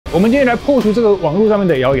我们今天来破除这个网络上面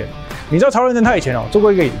的谣言。你知道超认真他以前做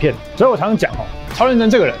过一个影片，所以我常常讲超认真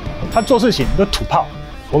这个人他做事情都土炮。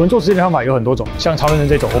我们做实验的方法有很多种，像超认真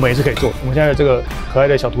这种我们也是可以做。我们现在的这个可爱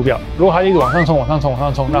的小图表，如果它一直往上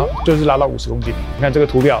冲，那就是拉到50公斤。你看这个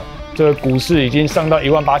图表，这个股市已经上到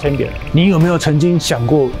18000点了。你有没有曾经想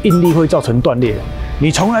过应力会造成断裂？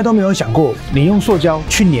你从来都没有想过，你用塑胶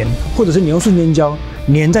去粘，或者是你用瞬间胶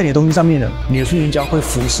粘在你的东西上面了，你的瞬间胶会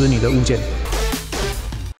腐蚀你的物件。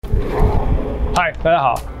嗨，大家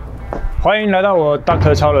好，欢迎来到我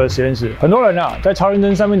Dr. 超的实验室。很多人在超认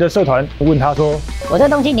真上面的社团问他说，我这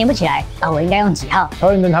东西粘不起来啊，我应该用几号？超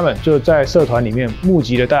认真他们就在社团里面募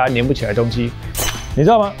集了大家粘不起来的东西，你知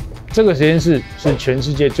道吗？这个实验室是全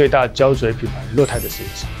世界最大胶水品牌乐泰的实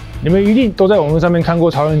验室。你们一定都在网络上面看过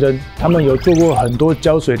超认真，他们有做过很多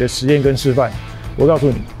胶水的实验跟示范。我告诉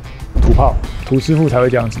你，土炮、土师傅才会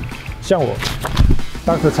这样子。像我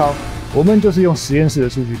Dr. 超，我们就是用实验室的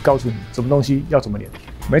数据告诉你什么东西要怎么粘。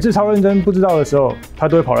每次超认真不知道的时候，他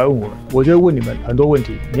都会跑来问我们，我就会问你们很多问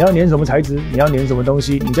题。你要粘什么材质？你要粘什么东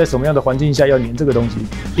西？你在什么样的环境下要粘这个东西？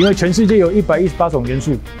因为全世界有118种元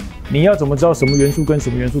素，你要怎么知道什么元素跟什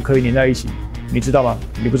么元素可以粘在一起？你知道吗？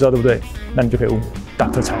你不知道对不对？那你就可以问我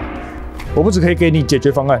Dr. 超。我不只可以给你解决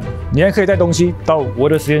方案，你还可以带东西到我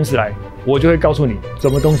的实验室来，我就会告诉你什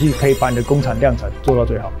么东西可以把你的工厂量产做到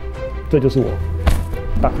最好。这就是我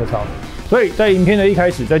Dr. 超。所以在影片的一开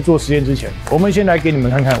始，在做实验之前，我们先来给你们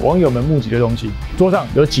看看网友们募集的东西。桌上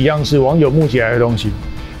有几样是网友募集来的东西。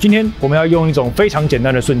今天我们要用一种非常简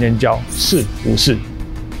单的瞬间胶，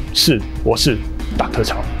我是 Dr.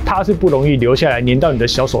 超，它是不容易留下来粘到你的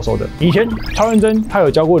小手手的。以前超认真他有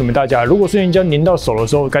教过你们大家，如果瞬间胶粘到手的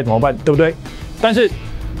时候该怎么办，对不对？但是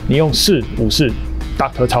你用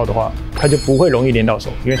Dr. 超的话，它就不会容易粘到手，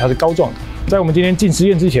因为它是膏状的。在我们今天进实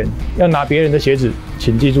验之前，要拿别人的鞋子，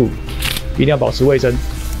请记住一定要保持卫生，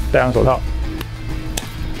戴上手套。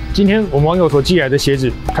今天我们网友所寄来的鞋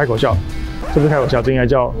子，开口笑，这不是开口笑，这应该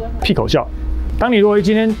叫屁口笑。当你如果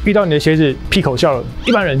今天遇到你的鞋子屁口笑了，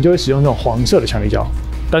一般人就会使用这种黄色的强力胶，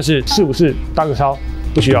但是Dr. 超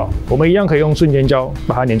不需要，我们一样可以用瞬间胶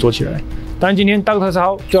把它粘着起来。当然今天Dr.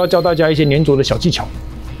 超就要教大家一些粘着的小技巧。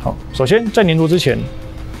好，首先在粘着之前，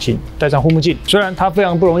请戴上护目镜。虽然它非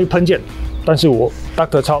常不容易喷溅，但是我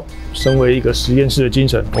Dr. 超身为一个实验室的精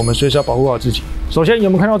神，我们随时要保护好自己。首先有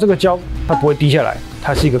没有看到这个胶？它不会滴下来，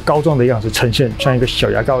它是一个膏状的样子，呈现像一个小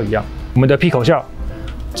牙膏一样。我们的屁口笑，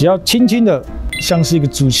只要轻轻的，像是一个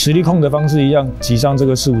主实力控的方式一样，挤上这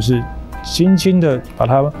个454，轻轻的把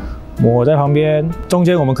它抹在旁边，中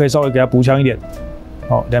间我们可以稍微给它补强一点，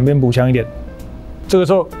好，两边补强一点。这个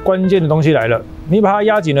时候关键的东西来了，你把它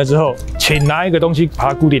压紧了之后，请拿一个东西把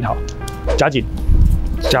它固定好，夹紧，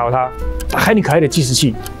夹好它，打开你可爱的计时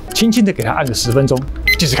器，轻轻的给它按个10分钟，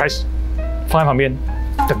计时开始，放在旁边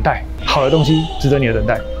等待。好的东西值得你的等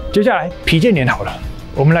待。接下来皮件粘好了，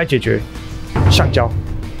我们来解决橡胶。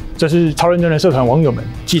这是超认真的社团网友们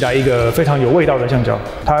寄来一个非常有味道的橡胶，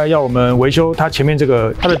他要我们维修它前面这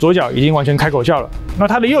个，它的左脚已经完全开口笑了，那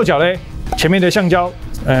它的右脚嘞，前面的橡胶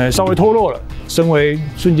稍微脱落了。身为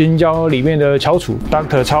瞬间胶里面的翘楚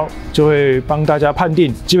Dr. 超就会帮大家判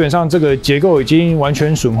定，基本上这个结构已经完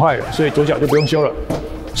全损坏了，所以左脚就不用修了。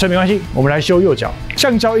所以没关系，我们来修右脚。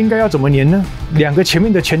橡胶应该要怎么粘呢？两个前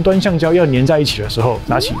面的前端橡胶要粘在一起的时候，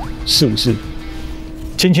拿起454，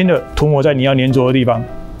轻轻的涂抹在你要粘着的地方，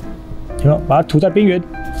有没有？把它涂在边缘。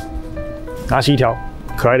拿起一条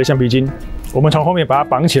可爱的橡皮筋，我们从后面把它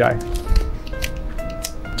绑起来，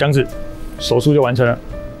这样子手术就完成了。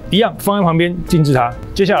一样放在旁边静置它。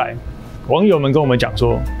接下来，网友们跟我们讲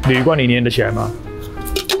说，铝罐你粘得起来吗？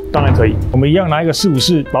当然可以。我们一样拿一个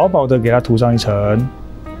454，薄薄的给它涂上一层，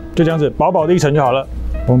就这样子薄薄的一层就好了。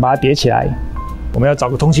我们把它叠起来，我们要找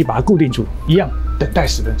个东西把它固定住，一样等待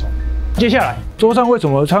10分钟。接下来，桌上为什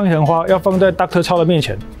么苍蝇花要放在 Dr. 超的面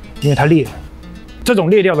前？因为它裂了。这种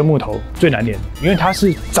裂掉的木头最难粘，因为它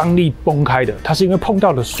是张力崩开的，它是因为碰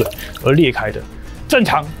到了水而裂开的。正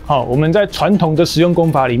常，我们在传统的使用工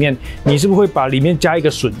法里面，你是不是会把里面加一个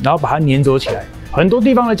榫，然后把它粘着起来？很多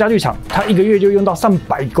地方的家具厂，它1个月就用到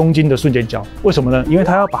300公斤的瞬间胶，为什么呢？因为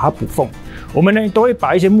它要把它补缝。我们呢都会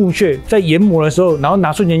把一些木屑在研磨的时候，然后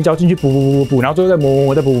拿瞬间胶进去补，然后最后再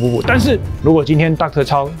磨，再补。但是如果今天 Dr.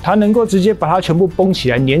 超它能够直接把它全部绷起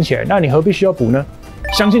来、粘起来，那你何必需要补呢？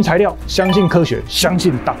相信材料，相信科学，相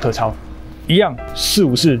信 Dr. 超，一样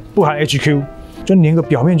454不含 HQ， 就粘个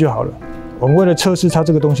表面就好了。我们为了测试它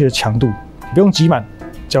这个东西的强度，不用挤满，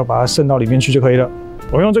只要把它渗到里面去就可以了。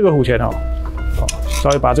我用这个虎钳稍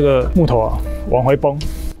微把这个木头往回绷。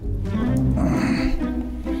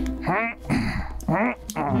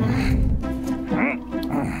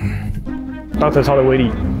Dr. 超的威力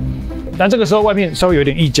但这个时候外面稍微有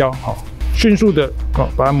点溢胶，好，迅速的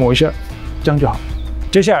把它抹一下，这样就好。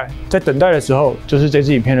接下来在等待的时候，就是这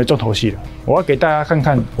支影片的重头戏了。我要给大家看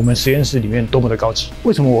看我们实验室里面多么的高级。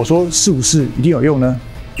为什么我说454一定有用呢？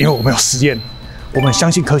因为我们有实验，我们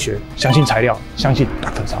相信科学，相信材料，相信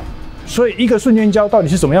Dr.超。所以一个瞬间胶到底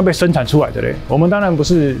是怎么样被生产出来的嘞？我们当然不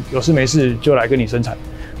是有事没事就来跟你生产，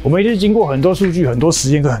我们一定是经过很多数据、很多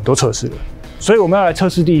实验跟很多测试的。所以我们要来测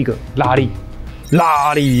试第一个拉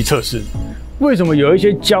力测试。为什么有一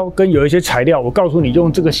些胶跟有一些材料，我告诉你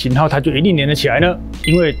用这个型号它就一定粘得起来呢？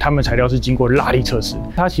因为它们材料是经过拉力测试，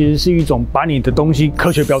它其实是一种把你的东西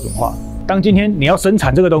科学标准化。当今天你要生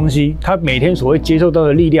产这个东西，它每天所会接受到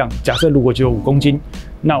的力量，假设如果只有5公斤，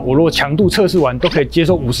那我如果强度测试完都可以接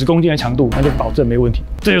受50公斤的强度，那就保证没问题。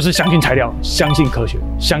这就是相信材料，相信科学，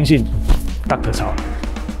相信Dr.超。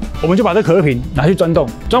我们就把这可乐瓶拿去钻洞，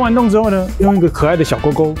钻完洞之后呢，用一个可爱的小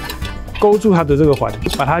钩钩勾住它的这个环，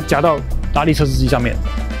把它夹到拉力测试机上面，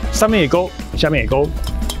上面也勾，下面也勾，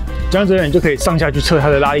这样子呢，你就可以上下去测它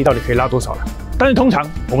的拉力到底可以拉多少了。但是通常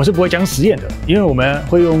我们是不会讲实验的，因为我们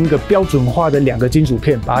会用一个标准化的2个金属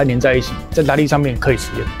片把它粘在一起，在拉力上面可以实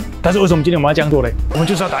验。但是为什么今天我们要这样做嘞？我们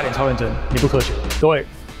就是要打点超认真，你不科学。各位，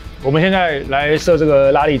我们现在来设这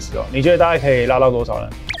个拉力值哦，你觉得大概可以拉到多少呢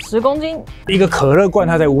？10公斤。一个可乐罐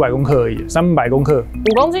它才500公克而已，300公克。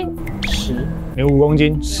5公斤。10。你5公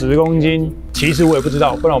斤，10公斤，其实我也不知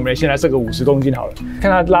道，不然我们先来设个50公斤好了，看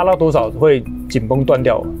它拉到多少会紧绷断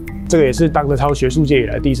掉。这个也是Dr.超学术界以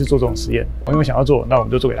来第一次做这种实验，因为想要做，那我们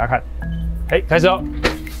就做给他看。开始哦。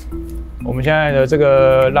我们现在的这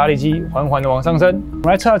个拉力机缓缓的往上升，我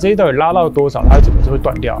们来测下这一到底拉到多少，它整个就会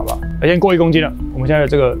断掉，好不好？先过1公斤了。我们现在的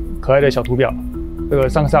这个可爱的小图表，这个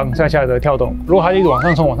上上下下的跳动，如果它一直往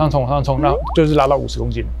上冲，那就是拉到50公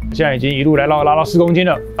斤。现在已经一路拉到4公斤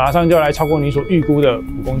了，马上就要来超过你所预估的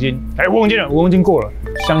5公斤。5公斤了，5公斤过了。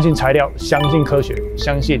相信材料，相信科学，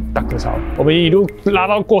相信Dr.超。我们一路拉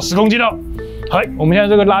到过10公斤了。我们现在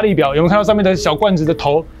这个拉力表有没有看到上面的小罐子的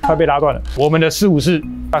头快被拉断了？我们的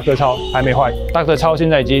454Dr.超还没坏，Dr.超现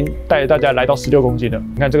在已经带着大家来到16公斤了。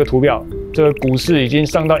你看这个图表，这个股市已经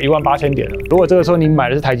上到18000点了。如果这个时候你买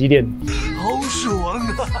的是台积电，好爽啊！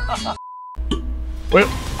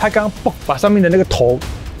他刚刚把上面的那个头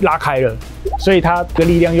拉开了，所以它的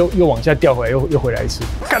力量又往下掉回来，又回来一次。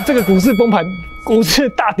看这个股市崩盘，股市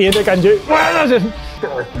大跌的感觉，哇！大跌的感觉，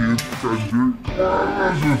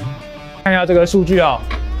看一下这个数据啊，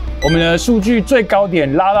我们的数据最高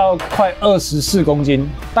点拉到快24公斤，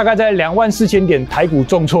大概在24000点台股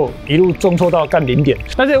重挫，一路重挫到干0点。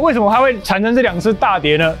但是为什么它会产生这2次大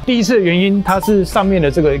跌呢？第一次的原因它是上面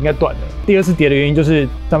的这个应该断了，第2次跌的原因就是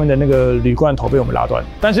上面的那个铝罐头被我们拉断。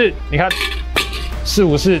但是你看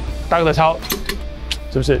454Dr.超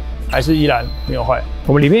是不是还是依然没有坏？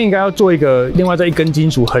我们里面应该要做一个另外再一根金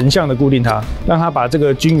属横向的固定它，让它把这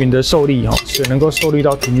个均匀的受力水能够受力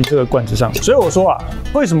到停进这个罐子上。所以我说啊，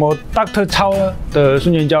为什么Dr.超的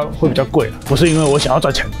瞬间胶会比较贵？不是因为我想要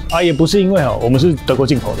赚钱啊，也不是因为我们是德国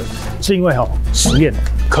进口的，是因为实验、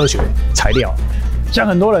科学、材料。像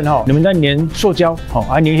很多人你们在粘塑胶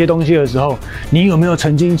粘一些东西的时候，你有没有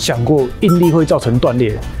曾经想过应力会造成断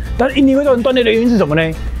裂？但是应力会造成断裂的原因是什么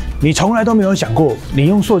呢？你从来都没有想过，你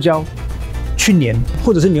用塑胶去粘，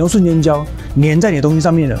或者是你用瞬间胶粘在你的东西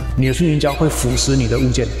上面了，你的瞬间胶会腐蚀你的物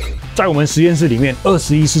件。在我们实验室里面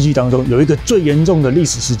，21世纪当中有一个最严重的历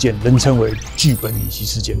史事件，人称为聚苯乙烯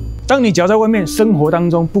事件。当你只要在外面生活当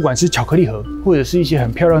中，不管是巧克力盒，或者是一些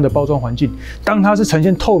很漂亮的包装环境，当它是呈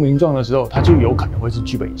现透明状的时候，它就有可能会是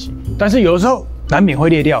聚苯乙烯。但是有的时候难免会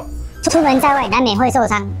裂掉，出门在外难免会受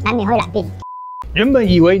伤，难免会染病。原本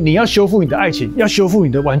以为你要修复你的爱情，要修复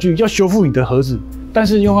你的玩具，要修复你的盒子，但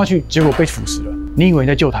是用下去结果被腐蚀了。你以为你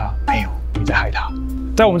在救它，没有，你在害它。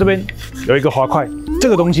在我们这边有一个滑块，这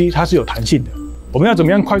个东西它是有弹性的。我们要怎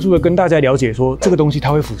么样快速的跟大家了解说这个东西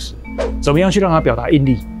它会腐蚀？怎么样去让它表达应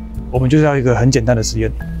力？我们就是要一个很简单的实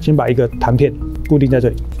验，先把一个弹片固定在这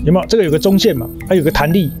里，有没有？这个有个中线嘛，它有个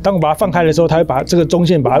弹力。当我把它放开的时候，它会把这个中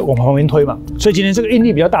线把它往旁边推嘛。所以今天这个应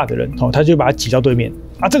力比较大的人，他就把它挤到对面。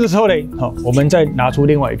啊，这个时候嘞，我们再拿出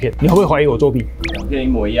另外一片，你会不会怀疑我作弊？2片一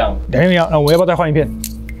模一样，2片一样，那我要不要再换一片？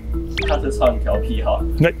他是超你调皮哈。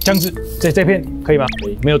那这样子，这片可以吗？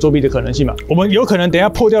没有作弊的可能性嘛？我们有可能等一下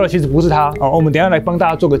破掉的其实不是它哦，我们等一下来帮大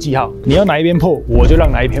家做个记号。你要哪一边破，我就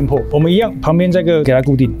让哪一边破。我们一样，旁边这个给它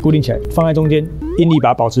固定起来，放在中间，应力把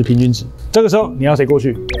它保持平均值。这个时候你要谁过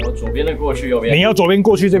去？我左边的过去，右边。你要左边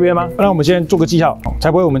过去这边吗？那我们现在做个记号，才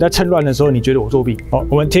不会我们在趁乱的时候你觉得我作弊。好，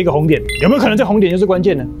我们贴一个红点，有没有可能这红点就是关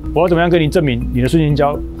键呢？我要怎么样跟你证明你的瞬间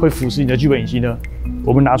胶会腐蚀你的聚苯乙烯呢？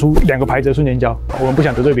我们拿出2个牌子的瞬间胶，我们不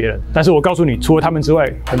想得罪别人，但是我告诉你，除了他们之外，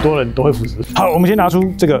很多人都会腐蚀。好，我们先拿出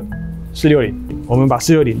这个460，我们把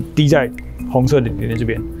460滴在红色点的这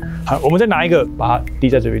边。好，我们再拿一个把它滴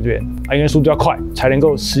在这边啊，因为速度要快才能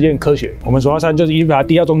够实验科学。我们数到3就是一直把它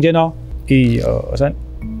滴到中间哦，1、2、3，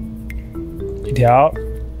一条，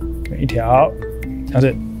这样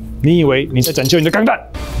子。你以为你在拯救你的钢弹？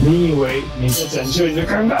你以为你在拯救你的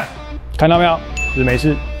钢弹？看到没有？是不是没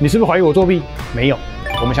事？你是不是怀疑我作弊？没有，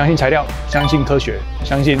我们相信材料，相信科学，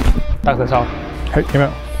相信大可超。嘿，有没有？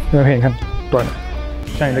那个片你看断了，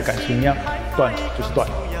像你的感情一样，断了就是断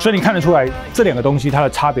了。所以你看得出来这2个东西它的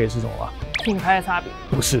差别是什么吗？品牌的差别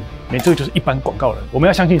不是，你这个就是一般广告人。我们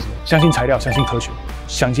要相信什么？相信材料，相信科学，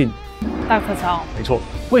相信大可超。没错。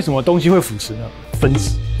为什么东西会腐蚀呢？分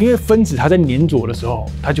子，因为分子它在粘着的时候，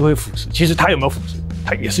它就会腐蚀。其实它有没有腐蚀？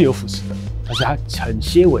它也是有腐蚀的，但是它很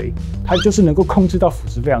些微，它就是能够控制到腐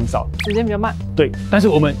蚀非常少，时间比较慢。对，但是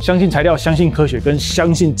我们相信材料，相信科学，跟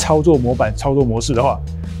相信操作模板、操作模式的话，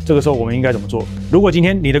这个时候我们应该怎么做？如果今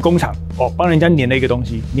天你的工厂帮人家粘了一个东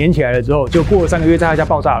西，粘起来了之后，就过了3个月在他家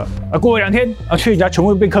爆炸了，过了2天去人家全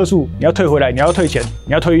部变客诉，你要退回来，你要退钱，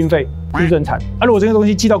你要退运费，是不是很惨？如果这个东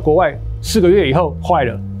西寄到国外，4个月以后坏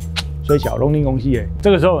了。所以小农林公司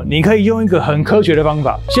这个时候你可以用一个很科学的方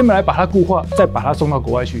法，先来把它固化，再把它送到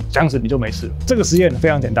国外去，这样子你就没事了。这个实验非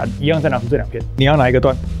常简单，一样再拿出这2片，你要哪一个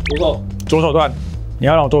断？左手断，你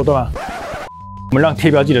要让我左手断吗？我们让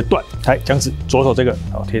贴标记的断，来这样子，左手这个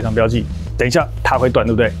好贴上标记，等一下它会断，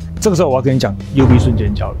对不对？这个时候我要跟你讲 UV 瞬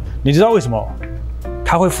间胶了，你知道为什么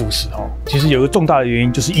它会腐蚀其实有一个重大的原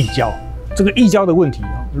因就是异胶。这个异胶的问题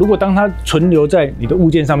如果当它存留在你的物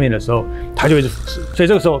件上面的时候，它就会一直腐蚀。所以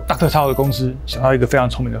这个时候，大特超的公司想到一个非常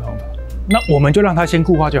聪明的方法，那我们就让它先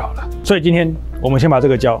固化就好了。所以今天我们先把这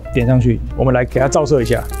个胶点上去，我们来给它照射一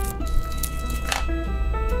下。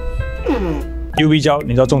UV 胶，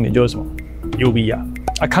你知道重点就是什么 ？UV 啊，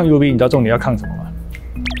抗 UV，你知道重点要抗什么吗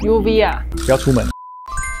 ？UV 啊，不要出门。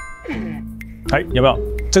有没有？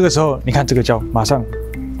这个时候你看这个胶马上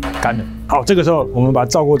干了。好，这个时候我们把它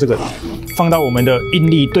照过这个，放到我们的应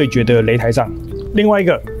力对决的擂台上。另外一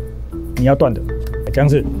个你要断的，这样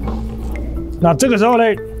子。那这个时候呢，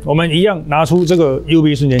我们一样拿出这个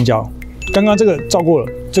UV 瞬间胶。刚刚这个照过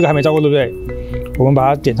了，这个还没照过，对不对？我们把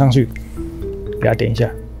它点上去，给它点一下。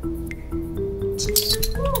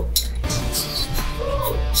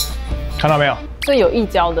看到没有？所以有异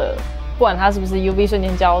胶的，不管它是不是 UV 瞬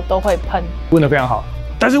间胶，都会喷。问得非常好。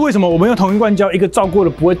但是为什么我们用同一罐胶，一个照过的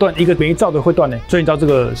不会断，一个没照的会断呢？所以你知道这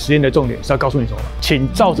个实验的重点是要告诉你什么吗？请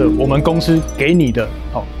照着我们公司给你的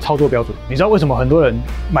操作标准。你知道为什么很多人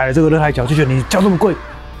买了这个乐泰胶就觉得你胶这么贵？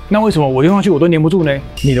那为什么我用上去我都粘不住呢？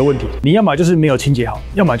你的问题，你要么就是没有清洁好，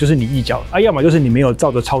要么就是你异胶要么就是你没有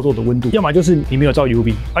照着操作的温度，要么就是你没有照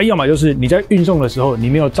UV 要么就是你在运送的时候你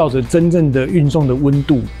没有照着真正的运送的温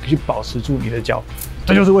度去保持住你的胶。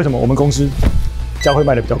这就是为什么我们公司胶会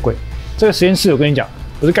卖得比较贵。这个实验室我跟你讲，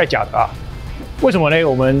不是盖假的啊。为什么呢？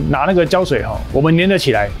我们拿那个胶水我们粘得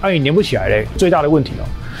起来，你粘不起来嘞。最大的问题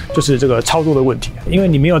就是这个操作的问题，因为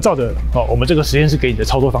你没有照着我们这个实验室给你的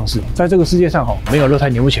操作方式。在这个世界上没有乐泰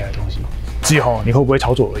粘不起来的东西，只有你会不会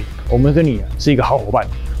操作而已。我们跟你是一个好伙伴，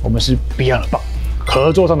我们是不一样的棒，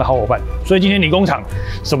合作上的好伙伴。所以今天你工厂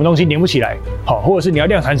什么东西粘不起来，或者是你要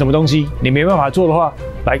量产什么东西你没办法做的话，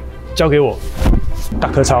来交给我。大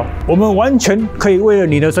特超，我们完全可以为了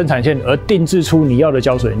你的生产线而定制出你要的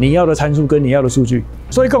胶水、你要的参数跟你要的数据。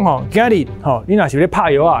所以讲今日你哪是在怕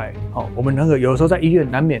油我们那个有的时候在医院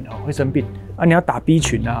难免会生病你要打 B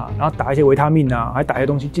群然后打一些维他命还打一些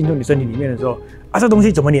东西进入你身体里面的时候这东西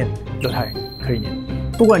怎么粘？乐泰可以粘。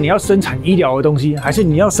不管你要生产医疗的东西，还是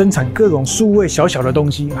你要生产各种数位小小的东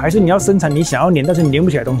西，还是你要生产你想要粘但是你粘不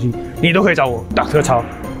起来的东西，你都可以找我大特超。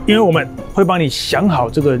因为我们会帮你想好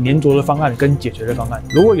这个粘着的方案跟解决的方案。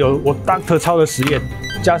如果有我大特超的实验，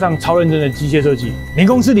加上超认真的机械设计，你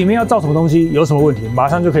公司里面要造什么东西，有什么问题，马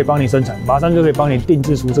上就可以帮你生产，马上就可以帮你定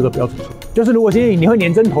制出这个标准出。就是如果今天你会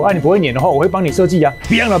粘针头，你不会粘的话，我会帮你设计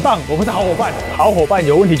一样的棒，我们是好伙伴。好伙伴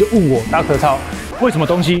有问题就问我大特超。为什么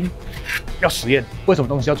东西要实验？为什么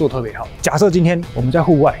东西要做特别好？假设今天我们在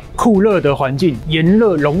户外酷热的环境，炎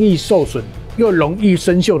热容易受损又容易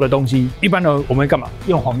生锈的东西，一般呢我们会干嘛？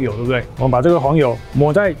用黄油，对不对？我们把这个黄油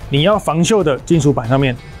抹在你要防锈的金属板上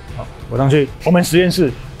面，抹上去。我们实验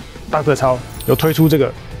室大特超有推出这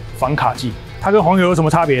个防卡剂，它跟黄油有什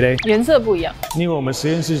么差别呢？颜色不一样。因为我们实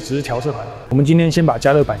验室只是调色盘，我们今天先把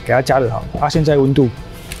加热板给它加热好，它现在温度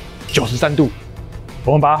93度，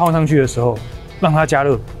我们把它放上去的时候，让它加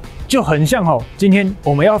热。就很像今天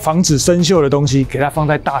我们要防止生锈的东西，给它放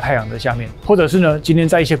在大太阳的下面，或者是呢，今天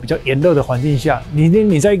在一些比较炎热的环境下，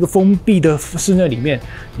你在一个封闭的室内里面，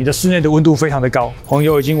你的室内的温度非常的高，黄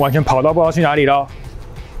油已经完全跑到不知道去哪里了。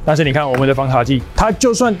但是你看我们的防卡剂，它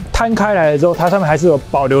就算摊开来了之后，它上面还是有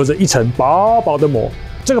保留着一层薄薄的膜。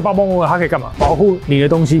这个薄薄膜它可以干嘛？保护你的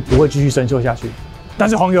东西不会继续生锈下去。但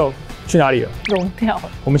是黄油去哪里了？融掉了。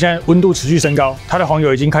我们现在温度持续升高，它的黄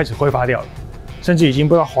油已经开始挥发掉了，甚至已经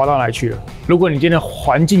不知道滑到哪里去了。如果你今天的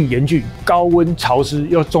环境严峻、高温潮湿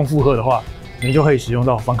又重负荷的话，你就可以使用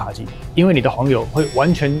到防卡剂，因为你的黄油会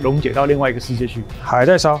完全溶解到另外一个世界去。还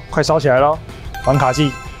在烧，快烧起来咯！防卡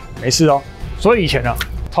剂没事哦。所以以前啊，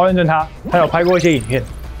超认真他有拍过一些影片。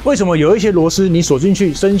为什么有一些螺丝你锁进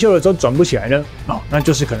去生锈了之后转不起来呢？那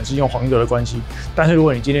就是可能是用黄油的关系。但是如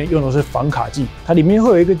果你今天用的是防卡剂，它里面会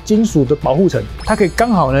有一个金属的保护层，它可以刚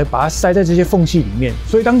好呢把它塞在这些缝隙里面。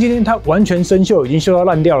所以当今天它完全生锈，已经锈到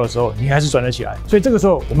烂掉的时候，你还是转得起来。所以这个时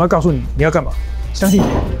候我们要告诉你，你要干嘛？相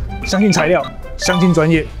信材料，相信专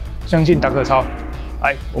业，相信达克超。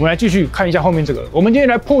来，我们来继续看一下后面这个。我们今天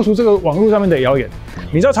来破除这个网络上面的谣言。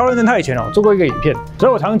你知道超认真他以前做过一个影片，所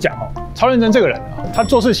以我常常讲超认真这个人他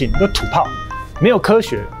做事情都土炮，没有科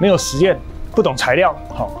学，没有实验，不懂材料，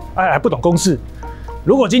还不懂公式。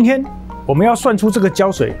如果今天我们要算出这个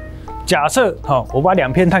胶水，假设我把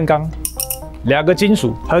2片碳钢、2个金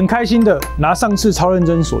属，很开心的拿上次超认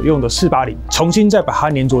真所用的480，重新再把它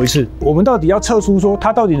粘着一次。我们到底要测出说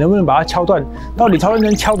它到底能不能把它敲断？到底超认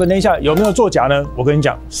真敲的那一下有没有作假呢？我跟你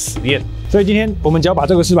讲，实验。所以今天我们只要把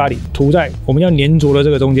这个480涂在我们要粘着的这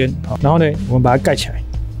个中间，然后呢，我们把它盖起来，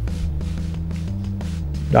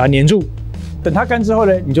把它粘住。等它干之后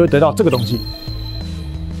呢，你就会得到这个东西。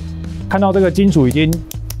看到这个金属已经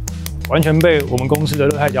完全被我们公司的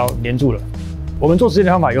热肽胶粘住了。我们做实验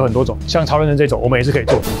的方法有很多种，像超认真这种，我们也是可以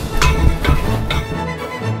做。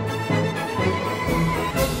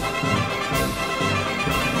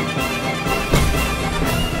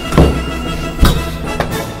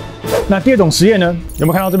那第2种实验呢？有没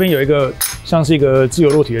有看到这边有一个像是一个自由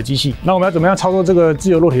落体的机器？那我们要怎么样操作这个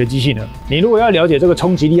自由落体的机器呢？你如果要了解这个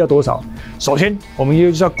冲击力要多少，首先我们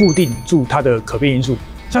就是要固定住它的可变因数。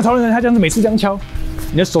像超认真他这样子每次这样敲，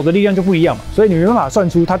你的手的力量就不一样嘛，所以你没办法算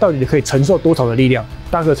出它到底可以承受多少的力量。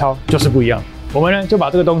大克超就是不一样。我们呢就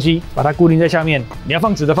把这个东西把它固定在下面，你要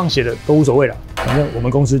放直的放斜的都无所谓了，反正我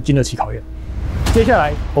们公司经得起考验。接下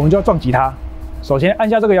来我们就要撞击它。首先按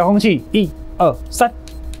下这个遥控器，1、2、3。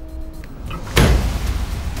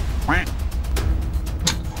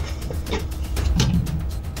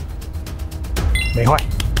没坏，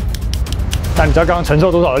但你知道刚刚承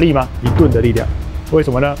受多少的力吗？1吨的力量。为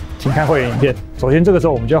什么呢？请看会员影片。首先这个时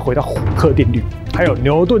候我们就要回到虎克定律，还有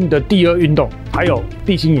牛顿的第2运动，还有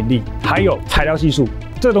地心引力，还有材料系数。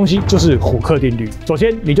这个东西就是虎克定律。首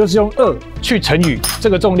先你就是用2去乘以这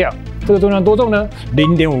个重量，这个重量多重呢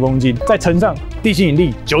？0.5公斤，再乘上地心引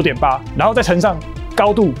力9.8，然后再乘上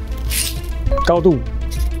高度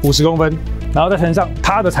50公分。然后再乘上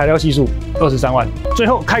它的材料系数23万，最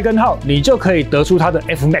后开根号，你就可以得出它的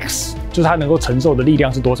F max， 就是它能够承受的力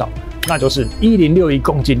量是多少，那就是1061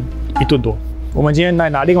公斤，1吨多。我们今天来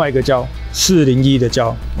拿另外一个胶401的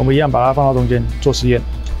胶，我们一样把它放到中间做实验。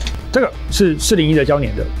这个是401的胶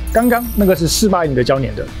粘的，刚刚那个是480的胶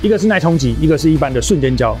粘的，一个是耐冲击，一个是一般的瞬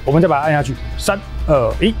间胶。我们再把它按下去，3、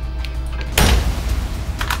2、1，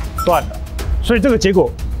断了。所以这个结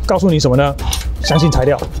果告诉你什么呢？相信材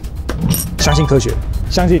料。相信科学，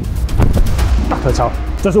相信大特超。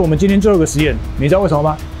这是我们今天最后一个实验，你知道为什么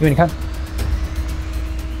吗？因为你看，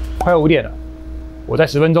快要5点了，我在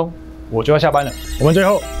10分钟我就要下班了。我们最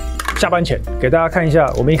后下班前给大家看一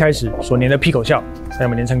下我们一开始所粘的劈口效，看有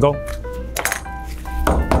没有粘成功，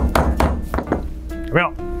有没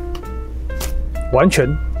有？完全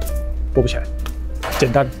拨不起来，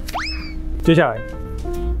简单。接下来。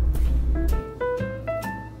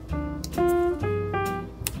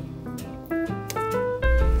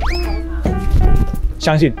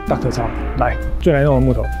相信大特超，来最难用的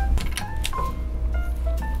木头，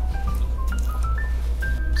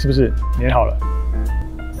是不是粘好了？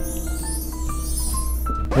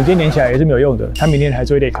你今天粘起来也是没有用的，它明天还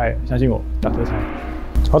是会裂开，相信我，大特超。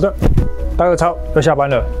好的，大特超要下班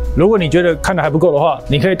了。如果你觉得看的还不够的话，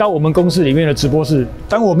你可以到我们公司里面的直播室。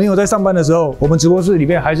当我没有在上班的时候，我们直播室里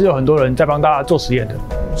面还是有很多人在帮大家做实验的。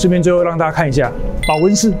顺便最后让大家看一下保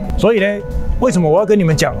温室。所以呢，为什么我要跟你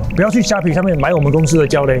们讲，不要去虾皮上面买我们公司的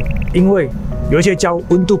胶呢？因为有一些胶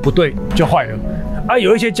温度不对就坏了。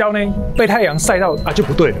有一些胶呢被太阳晒到就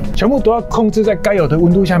不对了，全部都要控制在该有的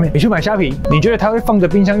温度下面。你去买虾皮，你觉得它会放着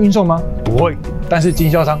冰箱运送吗？不会，但是经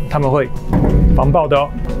销商他们会防爆的哦，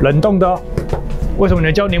冷冻的哦。为什么你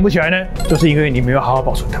的胶粘不起来呢？就是因为你没有好好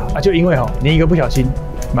保存它就因为你一个不小心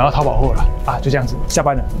买到淘宝货了就这样子。下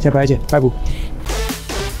班了，下班再见，拜拜。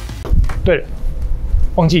对了，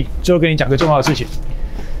忘记最后跟你讲个重要的事情，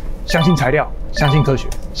相信材料，相信科学，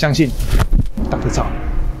相信大特超。